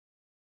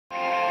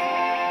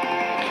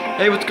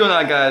Hey, what's going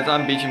on, guys?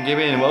 I'm Beecham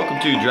Gaming and welcome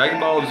to Dragon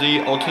Ball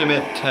Z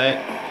Ultimate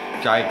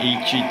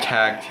Tenkaichi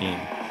Tag Team.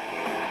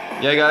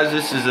 Yeah, guys,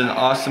 this is an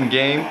awesome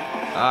game.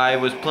 I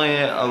was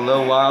playing it a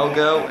little while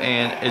ago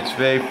and it's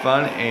very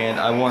fun and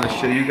I want to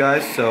show you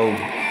guys, so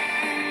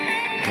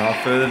without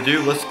further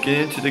ado, let's get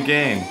into the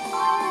game.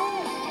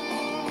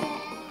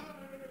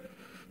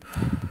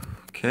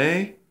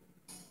 Okay.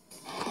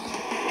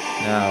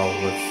 Now,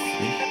 let's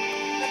see.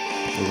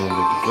 We're going to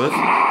look at this.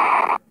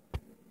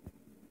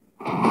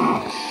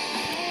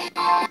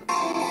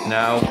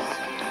 Now,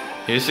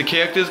 here's the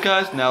characters,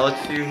 guys. Now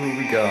let's see who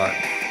we got.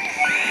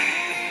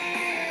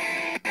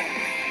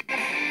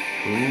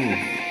 Ooh.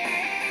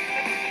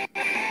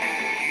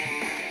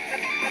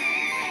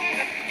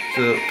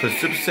 So for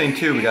Super Saiyan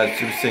 2, we got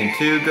Super Saiyan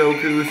 2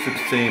 Goku, Super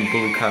Saiyan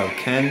Blue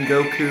Kaioken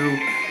Goku,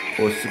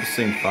 or Super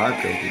Saiyan 5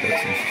 Goku.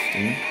 That's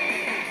interesting.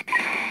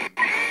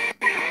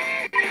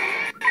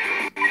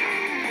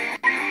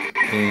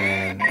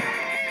 And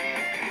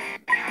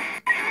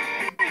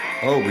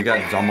oh, we got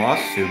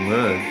Zamasu,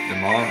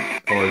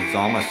 or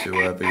Zamasu,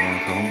 whatever you want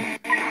to call him.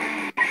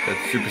 Got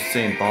Super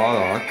Saiyan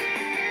Bardock.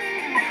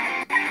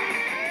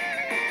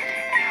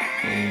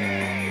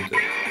 And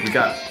we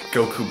got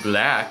Goku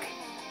Black.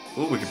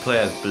 Ooh, we could play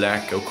as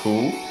Black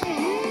Goku.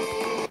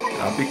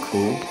 That'd be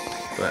cool.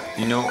 But,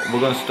 you know,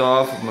 we're gonna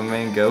start off with my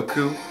main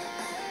Goku.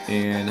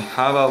 And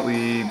how about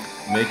we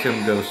make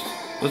him go,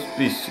 let's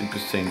be Super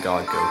Saiyan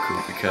God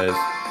Goku, because,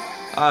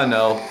 I don't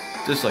know,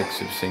 just like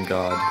Super Saiyan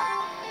God.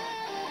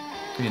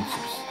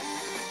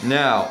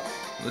 Now,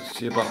 let's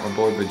see about my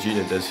boy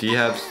Vegeta. Does he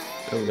have...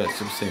 Oh, we got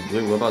Super Saiyan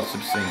Blue. What about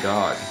Super Saiyan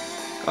God?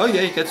 Oh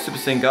yeah, he got Super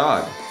Saiyan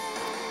God.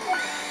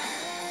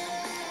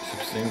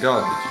 Super Saiyan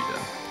God Vegeta.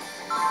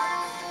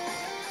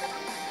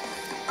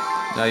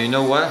 Now, you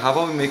know what? How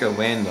about we make a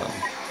random?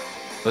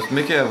 Let's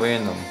make it a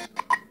random.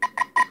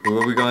 Who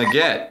are we gonna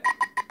get?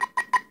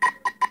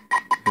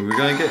 Who are we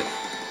gonna get?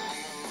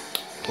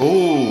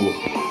 Ooh!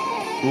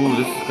 Ooh,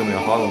 this is gonna be a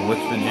hard one. Which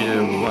Vegeta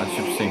do we want?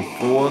 Super Saiyan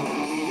 4?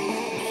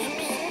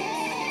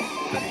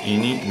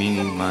 Eeny,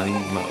 meeny, miny,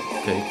 mo.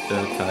 Take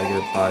the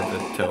tiger by the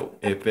toe.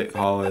 If it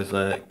hollers,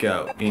 let it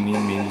go. Eeny,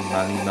 meeny,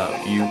 miny, mo.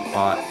 You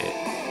are it.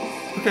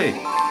 Okay.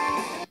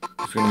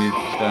 It's gonna be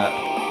that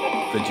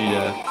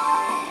Vegeta.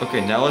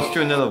 Okay, now let's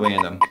do another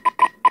random.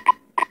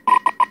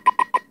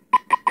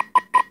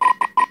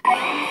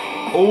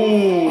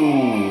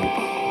 Oh!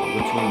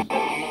 Which one?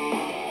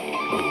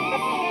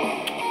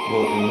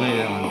 Well, we'll lay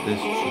it on this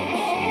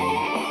choice.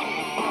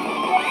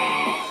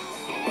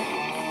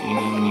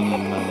 Eeny, meeny,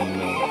 miny,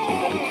 mo.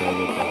 Take the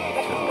tiger by the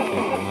toe.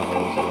 If it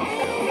hollers, let it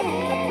go.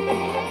 Eeny, meeny,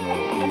 miny,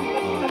 mo.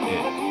 You are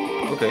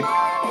it. Okay.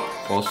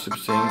 False Super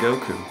Saiyan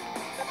Goku.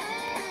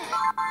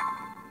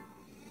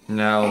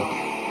 Now,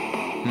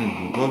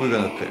 what are we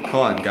gonna pick?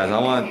 Hold on, guys.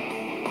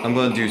 I'm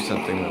gonna do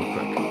something real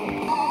quick.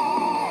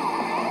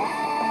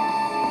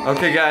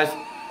 Okay, guys.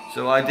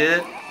 So I did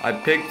it. I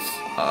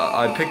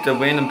picked a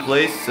random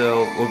place.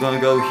 So we're gonna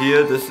go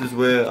here. This is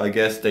where I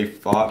guess they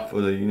fought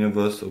for the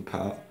universal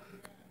power,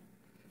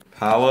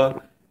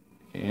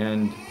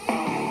 and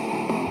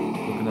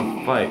we're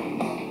gonna fight.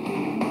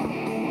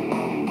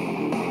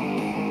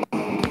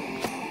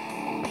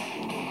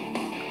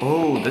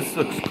 Oh, this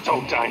looks cool.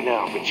 Don't die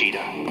now,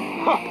 Vegeta.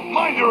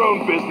 Mind your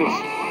own business.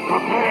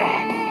 Prepare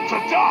to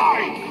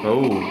die!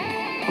 Oh.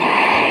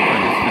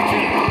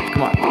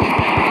 Come on. I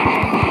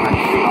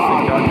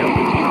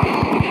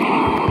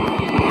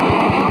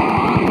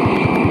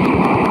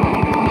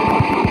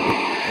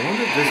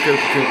wonder if this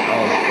Goku can...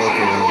 Oh,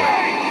 okay, no way.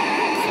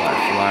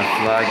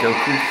 Fly,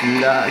 Goku,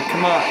 fly.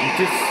 Come on,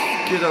 just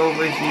get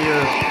over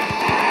here.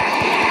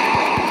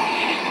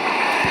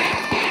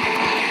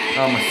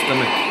 Oh, my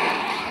stomach.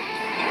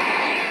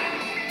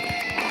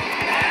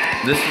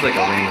 This is like a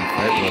random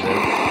fight, what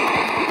is?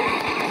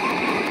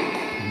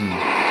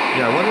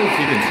 Yeah, I wonder if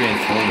he can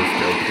transform this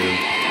Goku.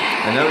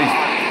 I know he's...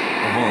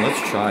 Oh, hold on, let's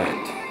try it.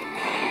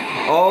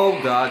 Oh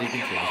god, he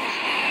can transform.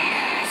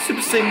 Super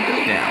Saiyan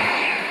Blue now.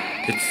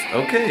 It's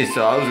okay,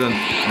 so I was gonna...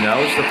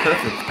 Now it's the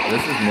perfect...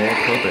 This is more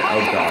perfect.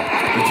 Oh god.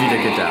 Vegeta,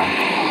 get down.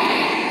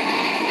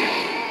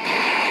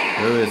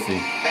 Where is he?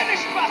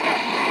 Finish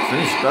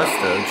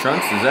Buster.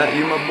 Trunks, is that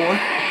you, my boy?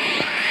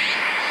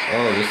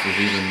 Oh, this is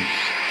even...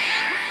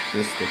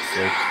 This looks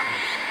sick.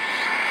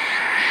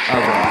 Oh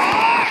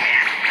god.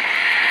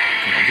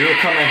 Do a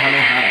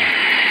Kamehameha.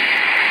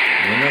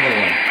 Do another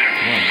one.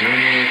 Come on, do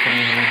another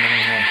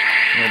Kamehameha.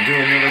 Come on, do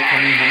another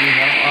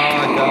Kamehameha.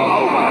 Oh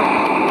god.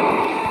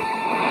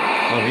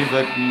 Oh, he's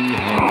right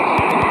behind.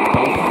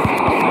 Oh,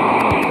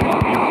 come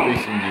on, you're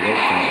facing the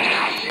ultimate.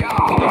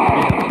 Stop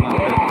behind my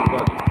bed,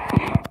 buddy.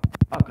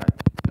 Okay.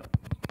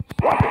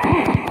 What?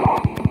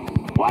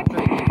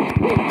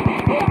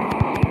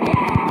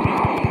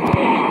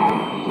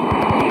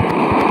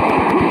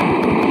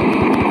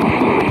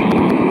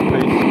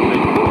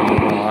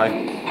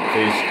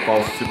 Face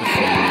false Super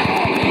Saiyan.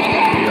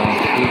 Beyond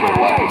Pluto.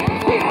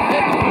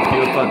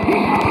 Feel fun.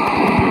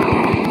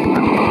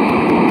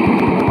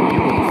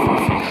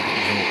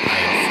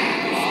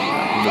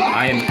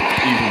 I am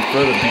even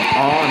further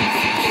beyond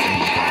Super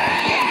Saiyan.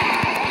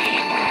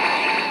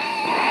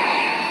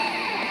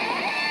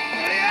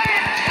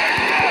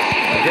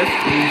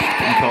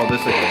 call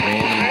this like a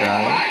random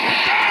battle?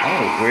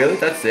 Oh, really?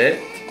 That's it?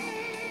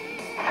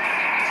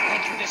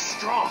 Thank you this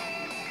strong.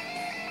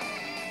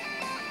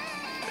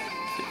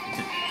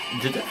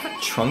 Did that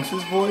have Trunks'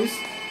 voice?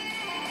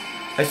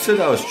 I said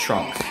that was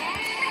Trunks.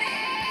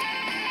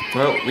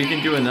 Well, we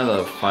can do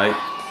another fight.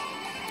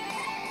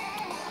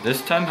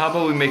 This time, how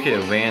about we make it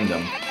a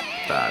random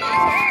battle?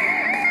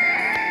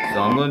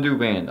 So I'm gonna do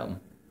random.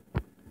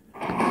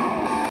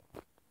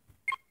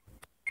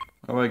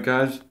 Alright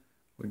guys,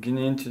 we're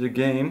getting into the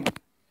game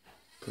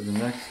for the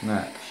next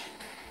match.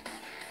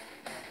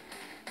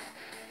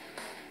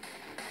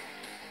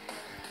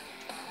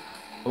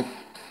 Oh.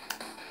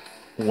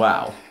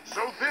 Wow.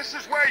 So this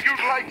is where you'd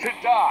like to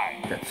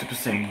die. Got Super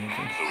Saiyan.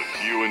 So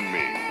it's you and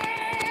me.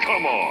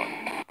 Come on.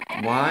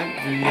 Why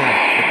do you have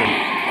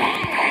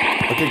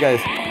Okay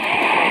guys,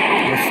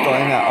 we're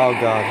starting out. Oh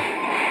god,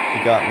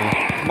 you got me.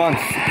 Come on,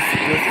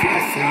 Super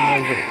Saiyan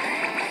over.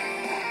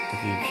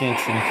 Okay, you can't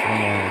transform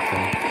or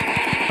anything.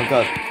 Oh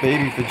god,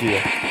 baby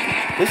Vegeta.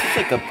 This is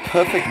like the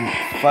perfect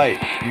fight.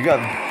 You got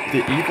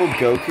the evil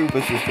Goku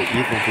versus the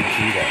evil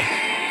Vegeta.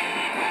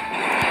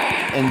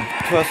 And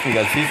trust me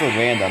guys, these are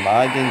random.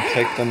 I didn't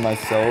pick them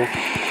myself.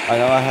 I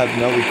know I have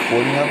no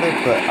recording of it,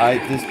 but I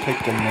just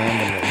picked them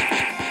randomly.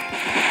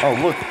 Oh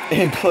look,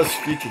 and plus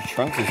Future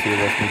Trunks is here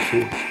with me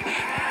too.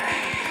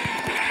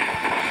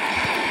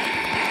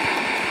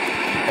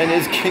 And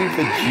there's King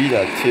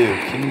Vegeta too.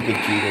 King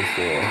Vegeta's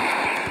there.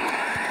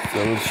 So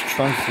it's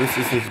Trunks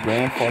versus his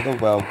grandfather,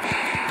 well,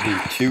 the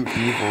two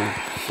evil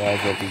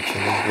sides of each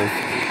other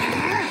versus each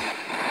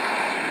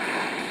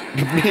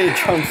other. Me and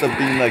Trunks are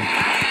being like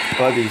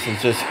buddies and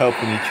just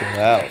helping each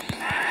other out.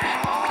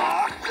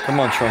 Come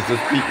on Trunks,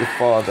 let's beat your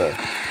father.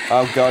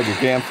 Oh god, your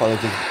grandfather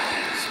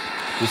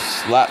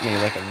just slapped me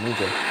like a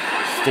ninja.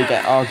 Stay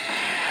down. Oh,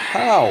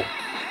 how?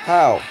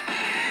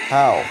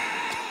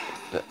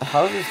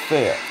 How is this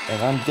fair?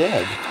 And I'm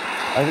dead.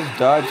 I just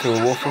died to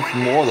a Wolf's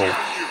mortal.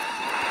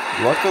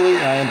 Luckily,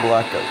 I am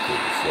Black Goku,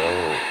 so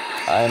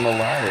I am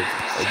alive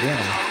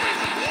again.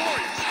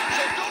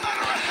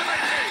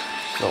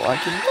 So I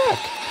can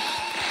walk.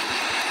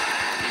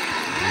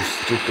 You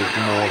stupid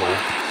mortal.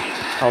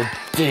 How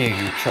dare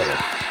you try to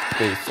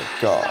face a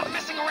god.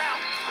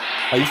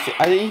 I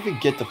didn't even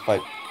get to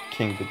fight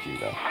King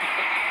Vegeta.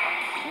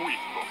 We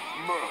both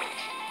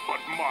merged,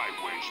 but my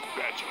way's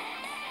better.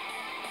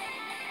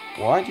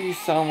 Why do you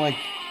sound like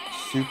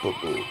Super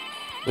Boo?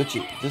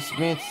 Richie, this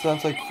man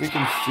sounds like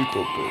freaking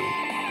Super Boo.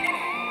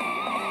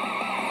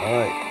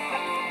 Alright.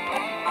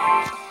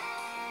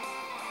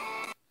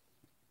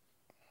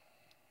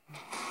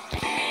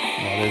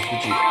 Now there's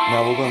Vegeta.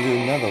 Now we're gonna do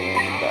another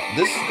random battle.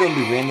 This is gonna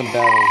be random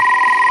battle.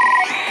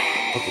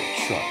 Okay,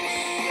 Trunks.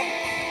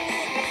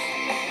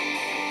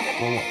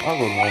 I'll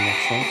go normal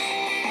Trunks.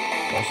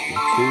 Question 2.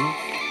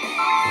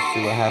 Let's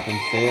see what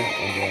happens there.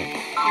 And then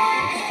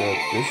instead of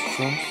this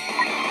Trunks,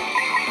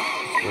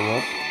 let's go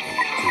up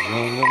to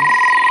random.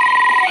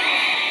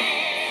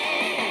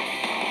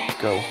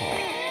 Go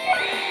home.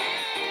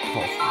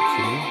 Question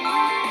 2.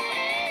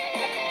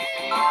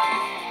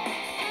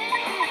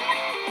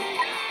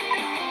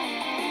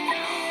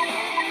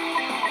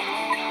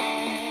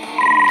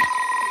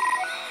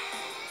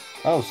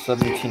 Oh,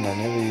 17. I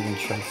never even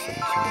tried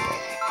 17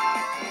 yet.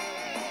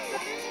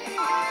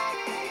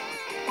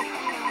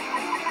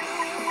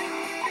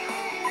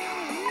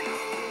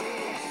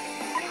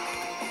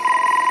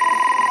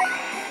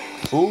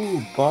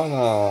 Ooh,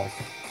 Bardock.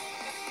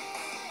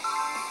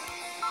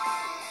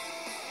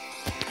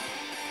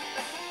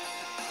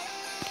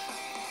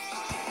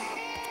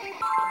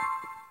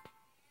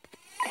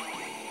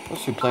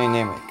 Let's play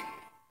Namek.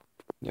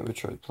 Never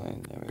tried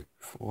playing Namek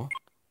before.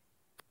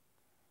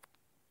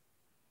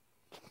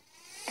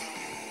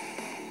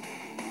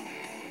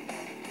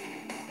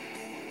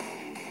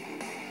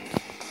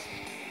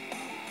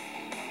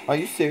 Are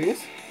you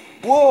serious?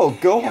 Whoa,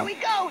 Gohan! Here we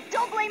go!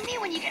 Don't blame me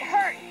when you get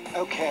hurt!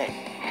 Okay,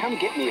 come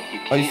get me if you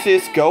can. Are you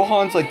serious?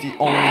 Gohan's like the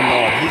only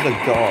god. He's a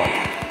god.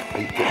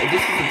 Like,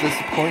 this is a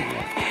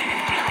disappointment.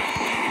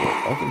 Well,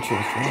 I can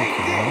transform,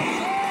 can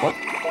I? What?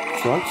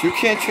 Trunks? You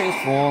can't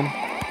transform?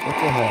 What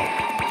the heck?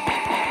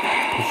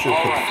 You should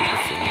pick Super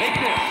Saiyan. Take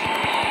this.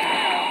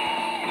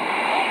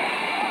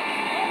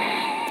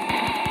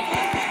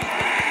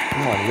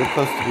 Come on, you're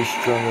supposed to be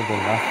stronger than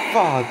my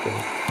father.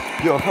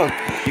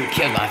 You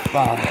killed my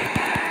father.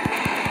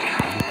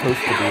 You're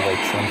supposed to be like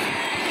Trunks.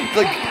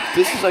 Like,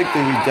 this is like the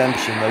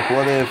redemption. Like,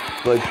 what if,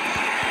 like,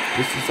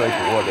 this is like,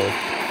 what if.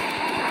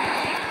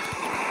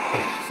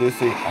 Like,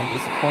 seriously, I'm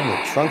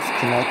disappointed. Trunks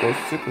cannot go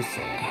Super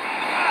Saiyan.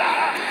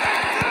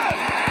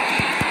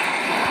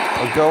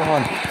 Oh,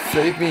 Gohan,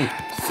 save me.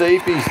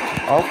 Save me.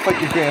 I'll fight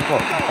your grandpa.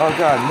 Oh,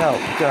 God, no.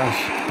 Gosh.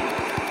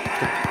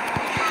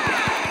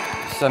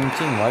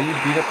 17, why you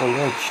beat up a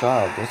little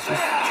child? That's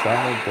just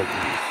child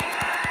abuse.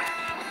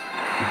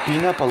 You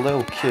beat up a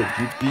little kid.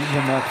 You beat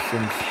him up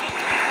since,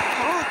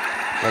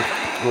 like,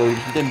 well, you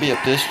didn't beat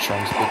up this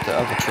Trunks, but the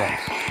other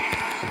Trunks.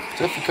 It's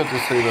difficult to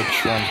say the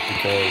Trunks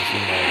because, you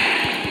know,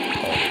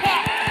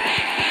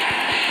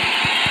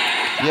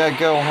 Yeah,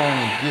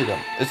 Gohan, get him.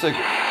 It's like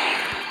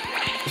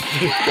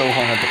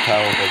Gohan had the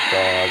power of a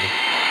god.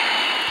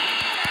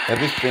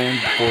 Every fan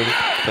before the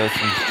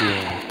person's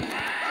dream.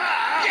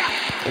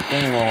 If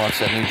anyone watched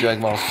that new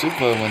Dragon Ball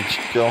Super when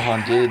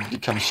Gohan did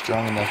become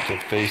strong enough to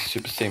face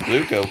Super Saiyan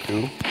Blue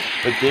Goku,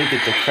 but did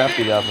get the crap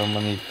beat out of him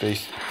when he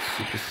faced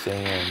Super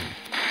Saiyan.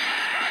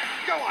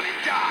 Go on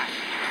and die.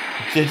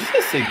 Did he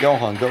just say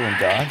Gohan, go and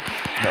die?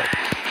 No.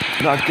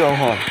 Not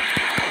Gohan.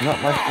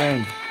 Not my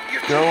friend.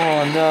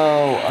 Gohan,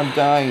 no. I'm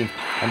dying.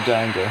 I'm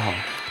dying, Gohan.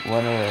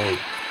 Run away.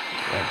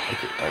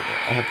 Okay,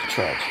 I have to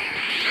charge.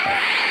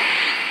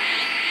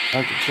 I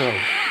have to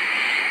charge.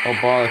 Oh,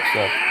 bollocks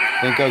up.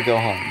 Thank God,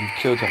 Gohan. You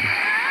killed him.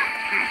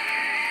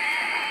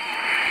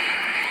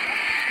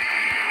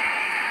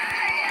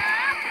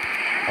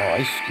 Oh,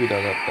 I screwed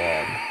that up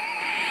bad.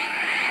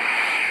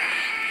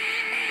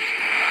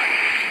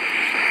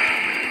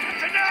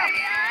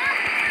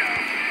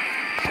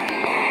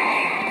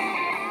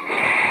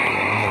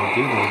 Do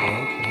that,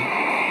 okay.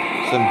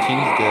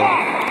 17's dead.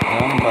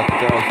 Now I'm about to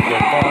die.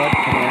 Step back,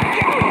 come on.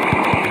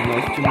 Be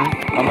nice to me.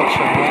 I'm a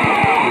child.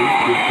 Please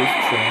give this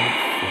chance.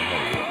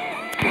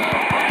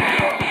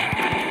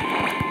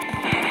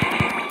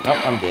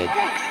 Oh, I'm dead.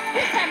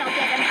 This time I'll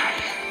get him.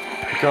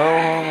 Go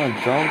on,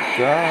 don't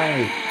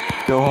die.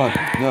 Go on.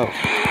 No,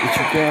 it's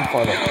your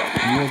grandfather.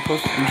 You were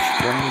supposed to be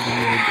stronger than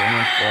your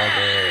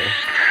grandfather.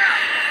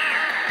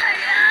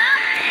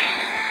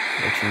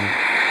 Watching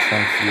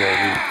Trunks, you are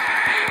weak.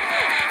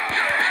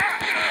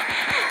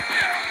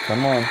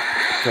 Come on.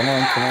 Come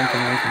on, come on,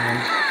 come on, come on.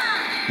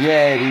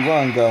 Yeah, we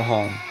won,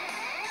 Gohan.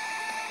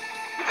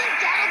 You think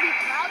Dad'll be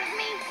proud of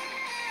me?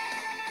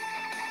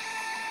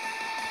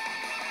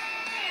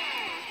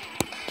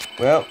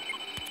 Well,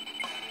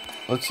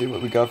 let's see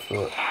what we got for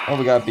it. Oh,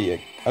 we got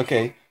B.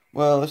 Okay,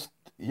 well,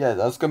 yeah,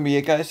 that's gonna be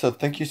it, guys. So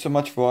thank you so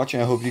much for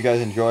watching. I hope you guys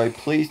enjoyed.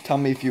 Please tell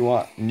me if you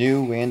want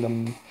new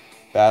random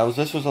battles.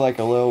 This was like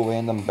a little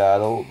random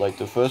battle. Like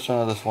the first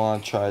one, I just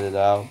want to try it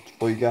out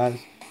for you guys.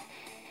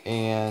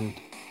 And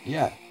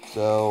yeah,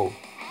 so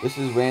this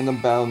is random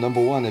battle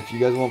number 1. If you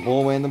guys want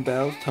more random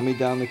battles, tell me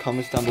down in the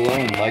comments down below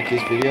and like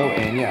this video.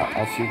 And yeah,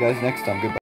 I'll see you guys next time. Goodbye.